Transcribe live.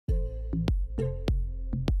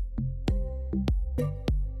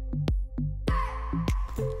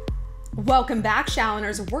Welcome back,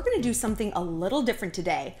 Shalloners. We're gonna do something a little different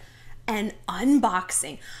today, an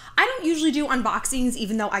unboxing. I don't usually do unboxings,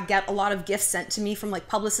 even though I get a lot of gifts sent to me from like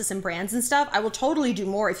publicists and brands and stuff. I will totally do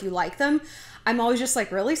more if you like them. I'm always just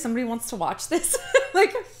like, really? Somebody wants to watch this?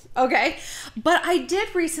 Like, okay. But I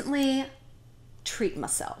did recently treat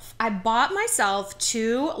myself. I bought myself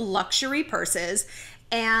 2 luxury purses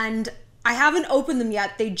and I haven't opened them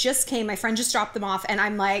yet. They just came. My friend just dropped them off and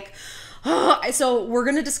I'm like, oh. So we're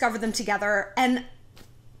going to discover them together. And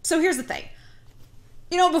so here's the thing.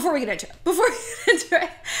 You know, before we get into it,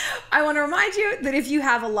 I want to remind you that if you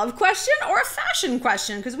have a love question or a fashion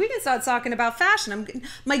question, because we can start talking about fashion.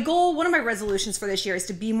 My goal, one of my resolutions for this year is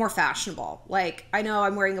to be more fashionable. Like, I know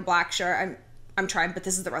I'm wearing a black shirt. I'm trying, but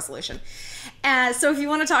this is the resolution. So if you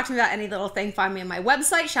want to talk to me about any little thing, find me on my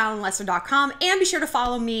website, shallonlester.com, and be sure to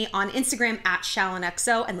follow me on Instagram at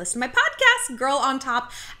shallonxo and listen to my podcast, Girl on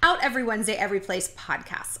Top, out every Wednesday, every place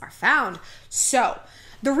podcasts are found. So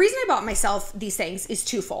the reason I bought myself these things is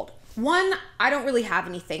twofold. One, I don't really have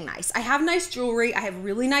anything nice. I have nice jewelry. I have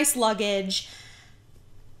really nice luggage.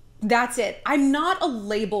 That's it. I'm not a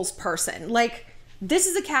labels person. Like, this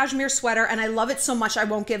is a cashmere sweater and I love it so much I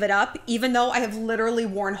won't give it up, even though I have literally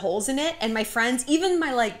worn holes in it. And my friends, even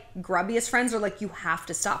my like grubbiest friends, are like, you have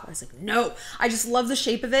to stop. I was like, no, I just love the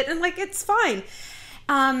shape of it and like, it's fine.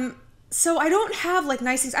 So I don't have like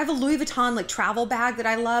nice things. I have a Louis Vuitton like travel bag that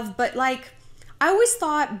I love, but like, I always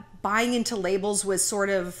thought buying into labels was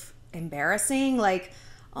sort of embarrassing. Like,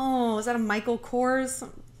 oh, is that a Michael Kors?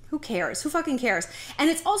 Who cares? Who fucking cares? And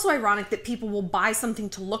it's also ironic that people will buy something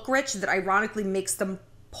to look rich that ironically makes them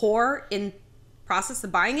poor in process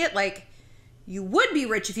of buying it. Like, you would be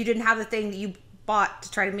rich if you didn't have the thing that you bought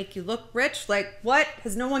to try to make you look rich. Like, what?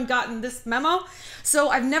 Has no one gotten this memo? So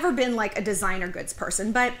I've never been like a designer goods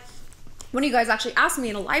person, but one of you guys actually asked me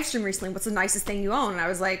in a live stream recently, what's the nicest thing you own? And I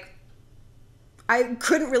was like, I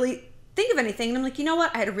couldn't really think of anything. And I'm like, you know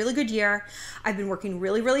what? I had a really good year. I've been working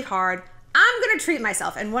really, really hard. I'm gonna treat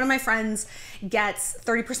myself. And one of my friends gets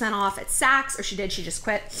 30% off at Saks, or she just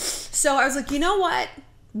quit. So I was like, you know what?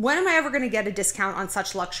 When am I ever gonna get a discount on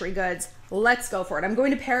such luxury goods? Let's go for it. I'm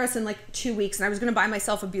going to Paris in like 2 weeks and I was gonna buy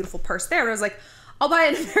myself a beautiful purse there. But I was like, I'll buy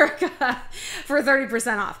it in America for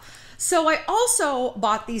 30% off. So I also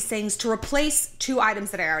bought these things to replace 2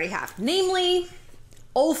 items that I already have, namely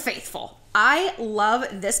Old Faithful. I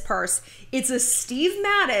love this purse. It's a Steve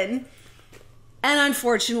Madden, and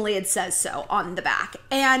unfortunately it says so on the back.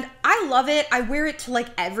 And I love it. I wear it to like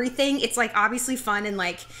everything. It's like obviously fun and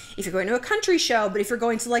like if you're going to a country show, but if you're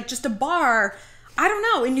going to like just a bar, I don't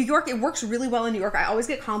know. In New York, it works really well in New York. I always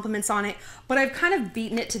get compliments on it, but I've kind of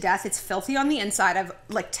beaten it to death. It's filthy on the inside. I've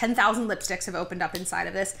like 10,000 lipsticks have opened up inside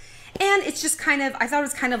of this. And it's just kind of, I thought it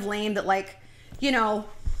was kind of lame that like, you know,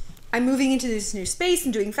 I'm moving into this new space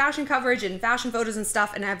and doing fashion coverage and fashion photos and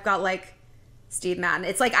stuff. And I've got like Steve Madden.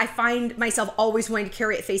 It's like I find myself always wanting to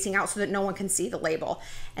carry it facing out so that no one can see the label.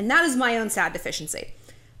 And that is my own sad deficiency.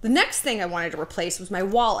 The next thing I wanted to replace was my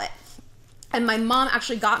wallet. And my mom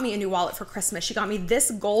actually got me a new wallet for Christmas. She got me this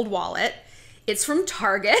gold wallet. It's from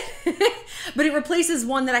Target, but it replaces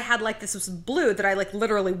one that I had like this was blue that I like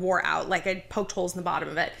literally wore out. Like I poked holes in the bottom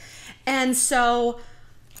of it. And so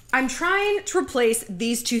I'm trying to replace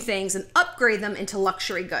these 2 things and upgrade them into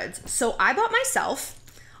luxury goods. So I bought myself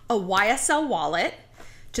a YSL wallet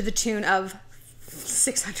to the tune of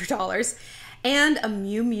 $600 and a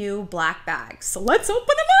Miu Miu black bag. So let's open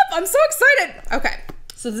them up. I'm so excited. Okay.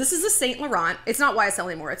 So this is a Saint Laurent. It's not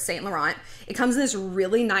YSL anymore. It's Saint Laurent. It comes in this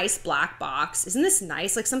really nice black box. Isn't this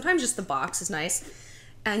nice? Like sometimes just the box is nice.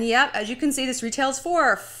 And yep, as you can see, this retails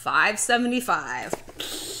for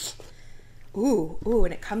 $575. Ooh,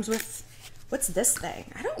 and it comes with, what's this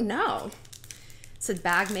thing? I don't know. It's a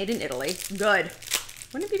bag made in Italy. Good.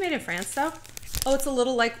 Wouldn't it be made in France though? Oh, it's a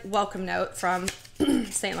little like welcome note from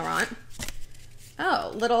Saint Laurent.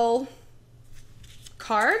 Oh, little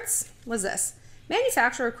cards. What's this?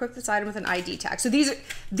 Manufacturer equipped this item with an ID tag. So these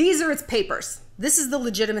are its papers. This is the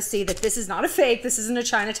legitimacy that this is not a fake. This isn't a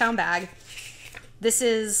Chinatown bag. This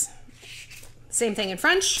is same thing in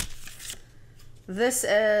French. This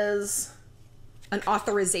is an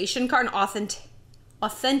authorization card, an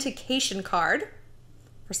authentication card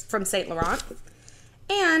from Saint Laurent.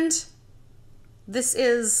 And this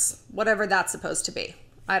is whatever that's supposed to be.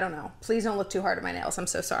 I don't know. Please don't look too hard at my nails. I'm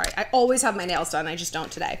so sorry. I always have my nails done. I just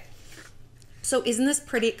don't today. So isn't this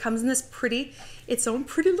pretty? It comes in this pretty, its own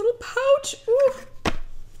pretty little pouch. Ooh.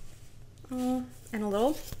 Oh, and a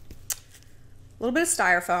little bit of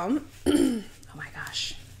styrofoam. Oh my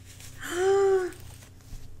gosh.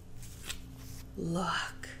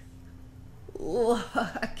 Look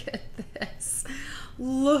at this.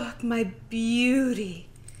 Look, my beauty.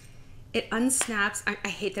 It unsnaps. I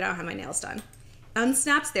hate that I don't have my nails done.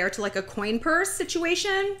 Unsnaps there to like a coin purse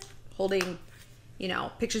situation, holding, you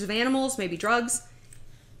know, pictures of animals, maybe drugs.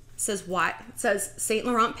 It says what? It says Saint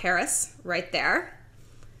Laurent Paris right there.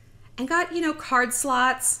 And got, you know, card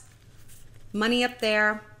slots, money up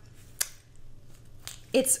there.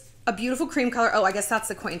 It's a beautiful cream color. Oh, I guess that's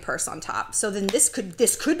the coin purse on top. So then this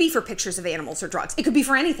could be for pictures of animals or drugs. It could be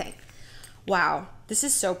for anything. Wow, this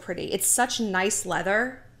is so pretty. It's such nice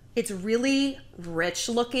leather. It's really rich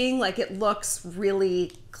looking. Like it looks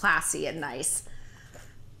really classy and nice.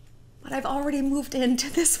 But I've already moved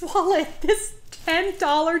into this wallet, this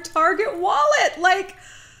 $10 Target wallet. Like,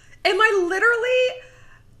 am I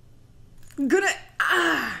literally gonna,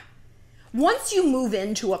 once you move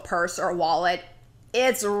into a purse or a wallet,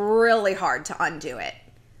 it's really hard to undo it.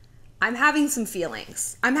 I'm having some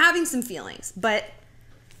feelings. But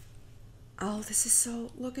oh, this is so,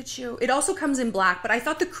 look at you. It also comes in black, but I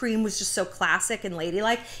thought the cream was just so classic and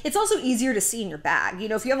ladylike. It's also easier to see in your bag. You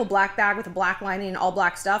know, if you have a black bag with a black lining and all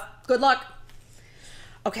black stuff, good luck.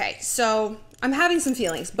 Okay, so I'm having some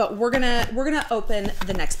feelings, but we're gonna open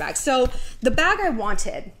the next bag. So the bag I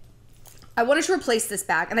wanted to replace this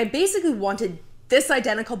bag, and I basically wanted this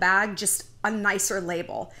identical bag, just a nicer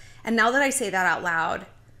label. And now that I say that out loud,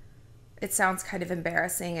 it sounds kind of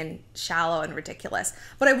embarrassing and shallow and ridiculous.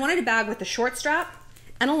 But I wanted a bag with a short strap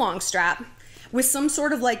and a long strap with some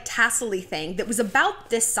sort of like tassel-y thing that was about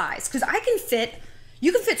this size. Because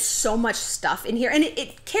you can fit so much stuff in here, and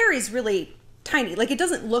it carries really tiny. Like, it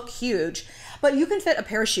doesn't look huge, but you can fit a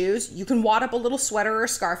pair of shoes. You can wad up a little sweater or a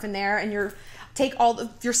scarf in there, and take all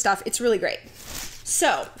of your stuff. It's really great.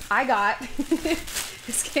 So I got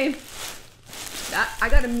I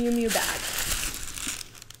got a Miu Miu bag.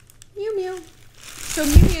 Miu Miu. So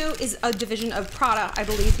Miu Miu is a division of Prada, I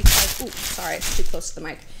believe, because, ooh, sorry, it's too close to the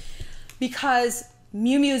mic. Because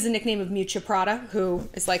Miu Miu is a nickname of Miuccia Prada, who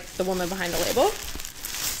is like the woman behind the label.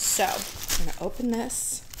 So I'm gonna open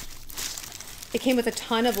this. It came with a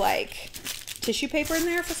ton of like tissue paper in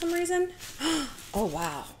there for some reason. Oh,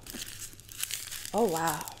 wow. Oh,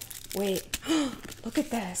 wow. Wait, look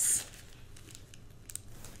at this.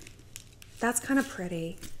 That's kind of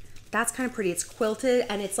pretty. That's kind of pretty. It's quilted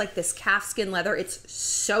and it's like this calfskin leather. It's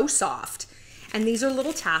so soft. And these are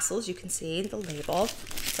little tassels. You can see the label.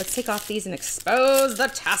 Let's take off these and expose the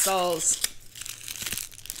tassels.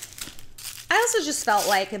 I also just felt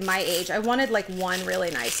like in my age, I wanted like one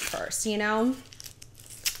really nice purse, you know?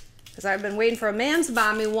 Because I've been waiting for a man to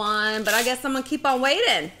buy me one, but I guess I'm gonna keep on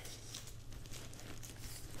waiting.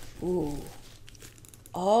 Ooh.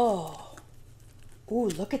 Oh. Ooh,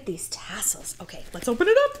 look at these tassels. Okay, let's open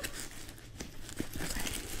it up. Okay.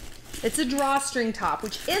 It's a drawstring top,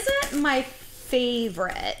 which isn't my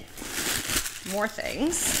favorite. More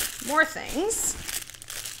things. More things.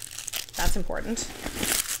 That's important.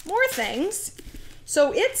 More things.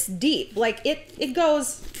 So it's deep. Like it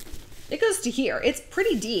goes to here. It's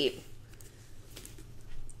pretty deep.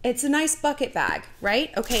 It's a nice bucket bag,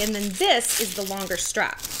 right? Okay, and then this is the longer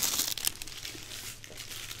strap.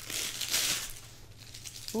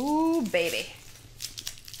 Ooh, baby.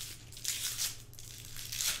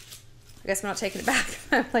 I guess I'm not taking it back.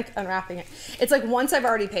 I'm like unwrapping it. It's like once I've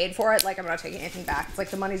already paid for it, like I'm not taking anything back. It's like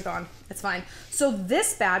the money's gone. It's fine. So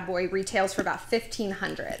this bad boy retails for about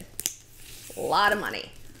 $1,500. A lot of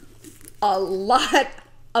money. A lot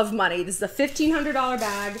of money. This is a $1,500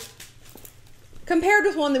 bag compared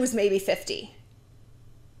with one that was maybe $50.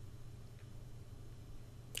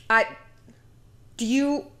 Do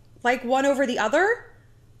you like one over the other?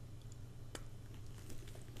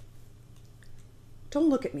 Don't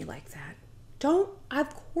look at me like that.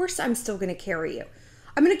 Of course I'm still gonna carry you.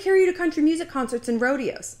 I'm gonna carry you to country music concerts and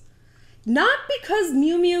rodeos. Not because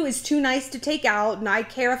Miu Miu is too nice to take out and I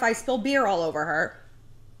care if I spill beer all over her.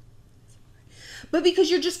 But because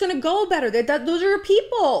you're just gonna go better. Those are your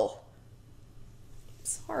people.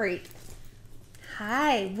 Sorry.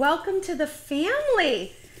 Hi, welcome to the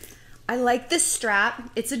family. I like this strap.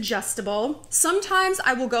 It's adjustable. Sometimes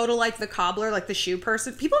I will go to like the cobbler, like the shoe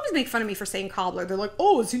person. People always make fun of me for saying cobbler. They're like,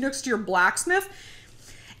 oh, is he next to your blacksmith?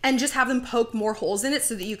 And just have them poke more holes in it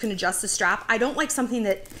so that you can adjust the strap. I don't like something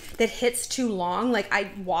that hits too long. Like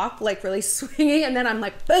I walk like really swinging and then I'm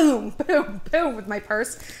like boom, boom, boom with my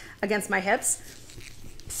purse against my hips.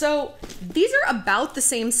 So these are about the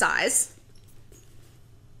same size.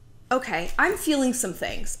 Okay, I'm feeling some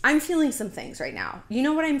things. I'm feeling some things right now. You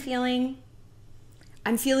know what I'm feeling?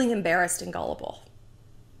 I'm feeling embarrassed and gullible.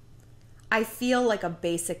 I feel like a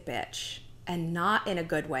basic bitch, and not in a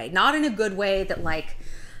good way. Not in a good way that like,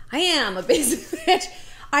 I am a basic bitch.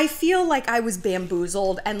 I feel like I was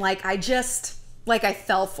bamboozled and like I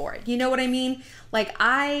fell for it. You know what I mean? Like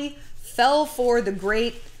I fell for the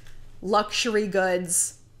great luxury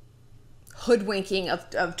goods hoodwinking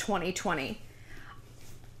of 2020.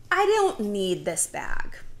 I don't need this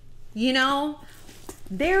bag. You know,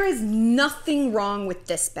 there is nothing wrong with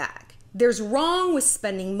this bag. There's wrong with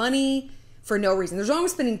spending money for no reason. There's wrong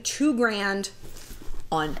with spending $2,000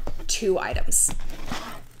 on 2 items.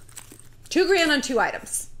 $2,000 on 2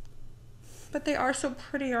 items. But they are so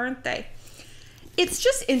pretty, aren't they? It's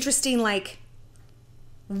just interesting, like,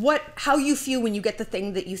 how you feel when you get the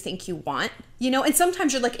thing that you think you want, you know? And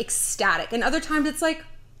sometimes you're like ecstatic, and other times it's like,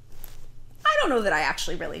 I don't know that I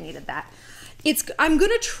actually really needed that. I'm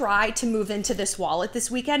gonna try to move into this wallet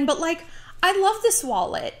this weekend, but like, I love this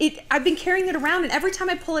wallet. I've been carrying it around, and every time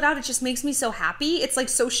I pull it out, it just makes me so happy. It's like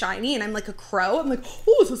so shiny, and I'm like a crow. I'm like,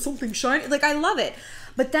 oh, is this something shiny? Like, I love it.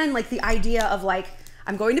 But then like the idea of like,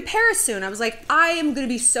 I'm going to Paris soon. I was like, I am gonna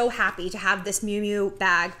be so happy to have this Miu Miu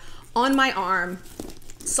bag on my arm,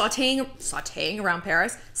 sashaying around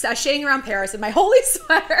Paris in my holy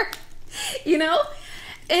sweater, you know?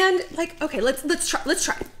 And like, okay, let's try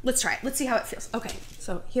it. Let's see how it feels. Okay,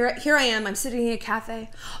 so here I am. I'm sitting in a cafe.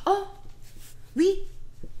 Oh, oui,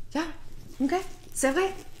 yeah, okay, c'est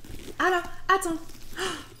vrai. Alors, attends,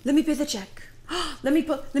 let me pay the check. Let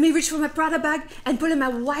me reach for my Prada bag and put in my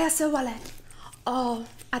YSL wallet. Oh,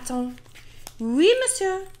 attends, oui,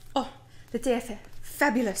 monsieur. Oh, the TFA.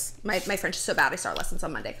 Fabulous. My French is so bad. I start lessons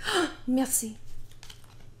on Monday. Merci.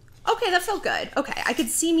 Okay, that felt good. Okay, I could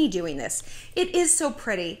see me doing this. It is so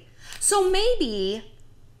pretty. So maybe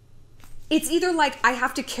it's either like I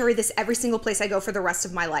have to carry this every single place I go for the rest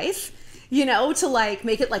of my life, you know, to like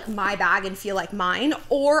make it like my bag and feel like mine,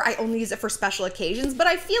 or I only use it for special occasions. But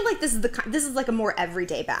I feel like this is like a more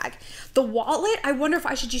everyday bag. The wallet, I wonder if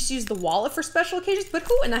I should just use the wallet for special occasions, but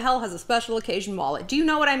who in the hell has a special occasion wallet? Do you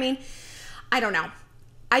know what I mean? I don't know.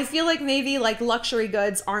 I feel like maybe like luxury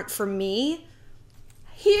goods aren't for me.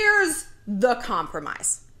 Here's the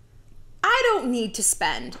compromise. I don't need to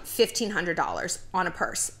spend $1,500 on a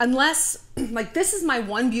purse unless, like, this is my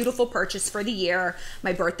one beautiful purchase for the year.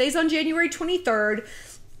 My birthday's on January 23rd.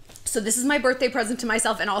 So this is my birthday present to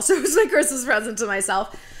myself, and also it's my Christmas present to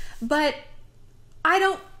myself. But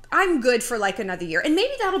I'm good for like another year, and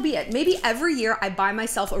maybe that'll be it. Maybe every year I buy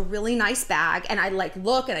myself a really nice bag, and I like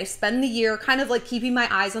look and I spend the year kind of like keeping my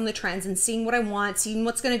eyes on the trends and seeing what I want, seeing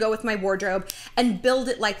what's going to go with my wardrobe, and build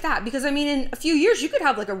it like that. Because I mean, in a few years you could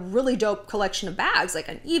have like a really dope collection of bags, like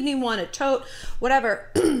an evening one, a tote,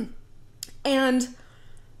 whatever. And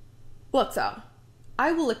look though,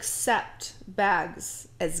 I will accept bags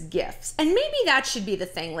as gifts. And maybe that should be the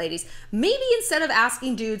thing, ladies. Maybe instead of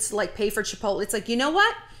asking dudes to like pay for Chipotle, it's like, you know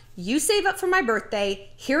what? You save up for my birthday.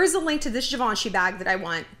 Here's a link to this Givenchy bag that I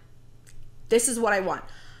want. This is what I want.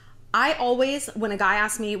 I always, when a guy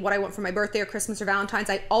asks me what I want for my birthday or Christmas or Valentine's,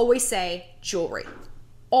 I always say jewelry.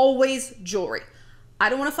 Always jewelry. I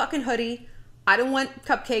don't want a fucking hoodie. I don't want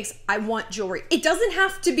cupcakes. I want jewelry. It doesn't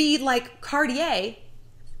have to be like Cartier,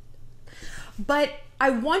 but I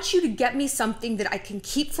want you to get me something that I can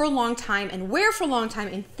keep for a long time and wear for a long time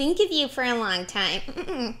and think of you for a long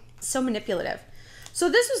time. So manipulative. So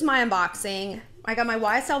this was my unboxing. I got my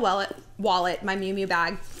YSL wallet, my Miu Miu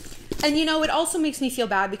bag. And you know, it also makes me feel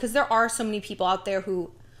bad because there are so many people out there who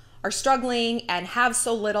are struggling and have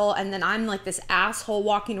so little, and then I'm like this asshole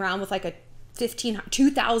walking around with like a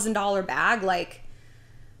 $2,000 bag. Like,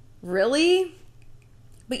 really?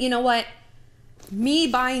 But you know what? Me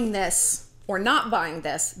buying this or not buying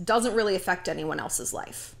this doesn't really affect anyone else's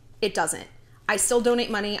life. It doesn't. I still donate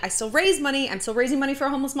money. I still raise money. I'm still raising money for a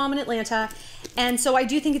homeless mom in Atlanta. And so I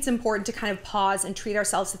do think it's important to kind of pause and treat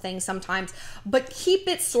ourselves to things sometimes, but keep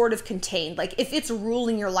it sort of contained. Like if it's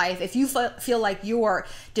ruling your life, if you feel like you're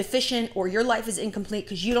deficient or your life is incomplete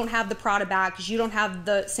because you don't have the Prada bag, because you don't have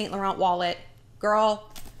the Saint Laurent wallet, girl,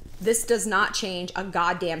 this does not change a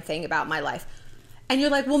goddamn thing about my life. And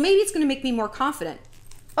you're like, well, maybe it's going to make me more confident.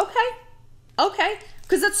 Okay.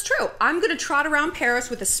 Because that's true. I'm going to trot around Paris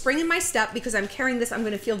with a spring in my step because I'm carrying this. I'm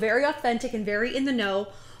going to feel very authentic and very in the know.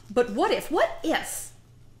 But what if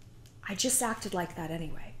I just acted like that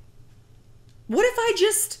anyway? What if I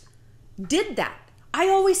just did that? I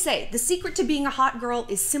always say the secret to being a hot girl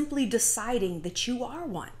is simply deciding that you are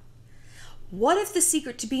one. What if the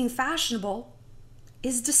secret to being fashionable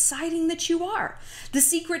is deciding that you are? The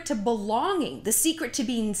secret to belonging, the secret to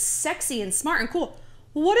being sexy and smart and cool.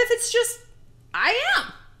 What if it's just, I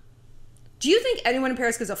am? Do you think anyone in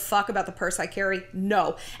Paris gives a fuck about the purse I carry?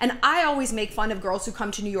 No. And I always make fun of girls who come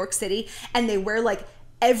to New York City and they wear like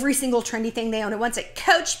every single trendy thing they own at once, like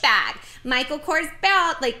Coach bag, Michael Kors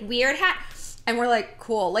belt, like weird hat. And we're like,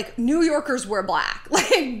 cool. Like New Yorkers wear black.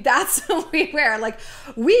 Like that's what we wear. Like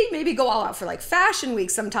we maybe go all out for like fashion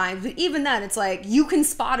week sometimes, but even then it's like you can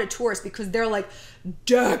spot a tourist because they're like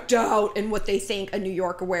decked out in what they think a New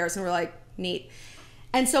Yorker wears. And we're like, neat.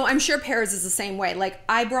 And so I'm sure Paris is the same way. Like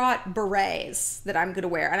I brought berets that I'm going to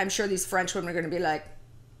wear. And I'm sure these French women are going to be like,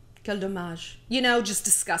 quel dommage. You know, just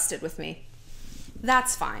disgusted with me.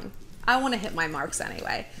 That's fine. I want to hit my marks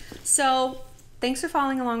anyway. So thanks for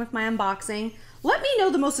following along with my unboxing. Let me know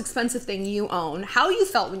the most expensive thing you own, how you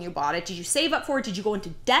felt when you bought it. Did you save up for it? Did you go into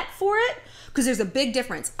debt for it? Because there's a big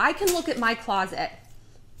difference. I can look at my closet.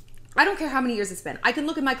 I don't care how many years it's been. I can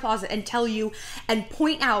look at my closet and tell you and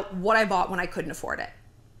point out what I bought when I couldn't afford it.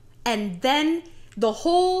 And then the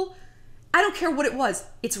whole, I don't care what it was,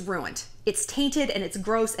 it's ruined. It's tainted and it's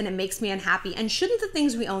gross and it makes me unhappy. And shouldn't the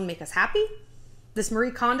things we own make us happy? This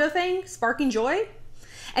Marie Kondo thing, sparking joy?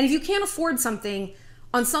 And if you can't afford something,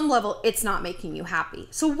 on some level, it's not making you happy.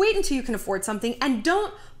 So wait until you can afford something and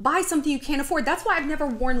don't buy something you can't afford. That's why I've never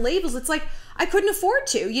worn labels. It's like, I couldn't afford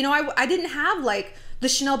to. You know, I didn't have like the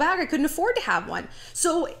Chanel bag. I couldn't afford to have one.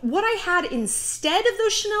 So what I had instead of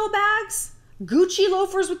those Chanel bags, Gucci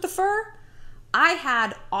loafers with the fur, I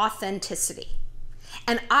had authenticity.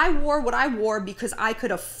 And I wore what I wore because I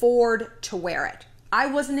could afford to wear it. I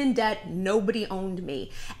wasn't in debt. Nobody owned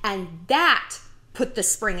me. And that put the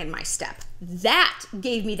spring in my step. That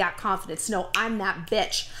gave me that confidence. No, I'm that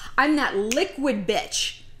bitch. I'm that liquid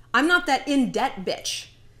bitch. I'm not that in debt bitch.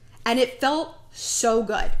 And it felt so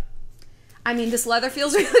good. I mean, this leather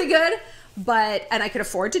feels really good, and I could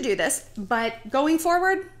afford to do this, but going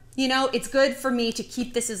forward, you know, it's good for me to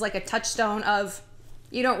keep this as like a touchstone of,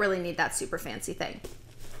 you don't really need that super fancy thing.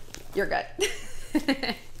 You're good.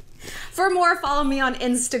 For more, follow me on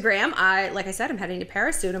Instagram. Like I said, I'm heading to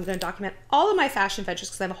Paris soon. I'm going to document all of my fashion ventures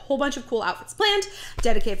because I have a whole bunch of cool outfits planned.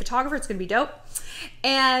 Dedicated photographer. It's going to be dope.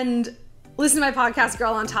 And listen to my podcast,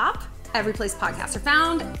 Girl on Top, every place podcasts are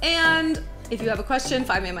found. And if you have a question,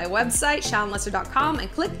 find me on my website, shallonlester.com,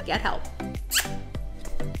 and click Get Help.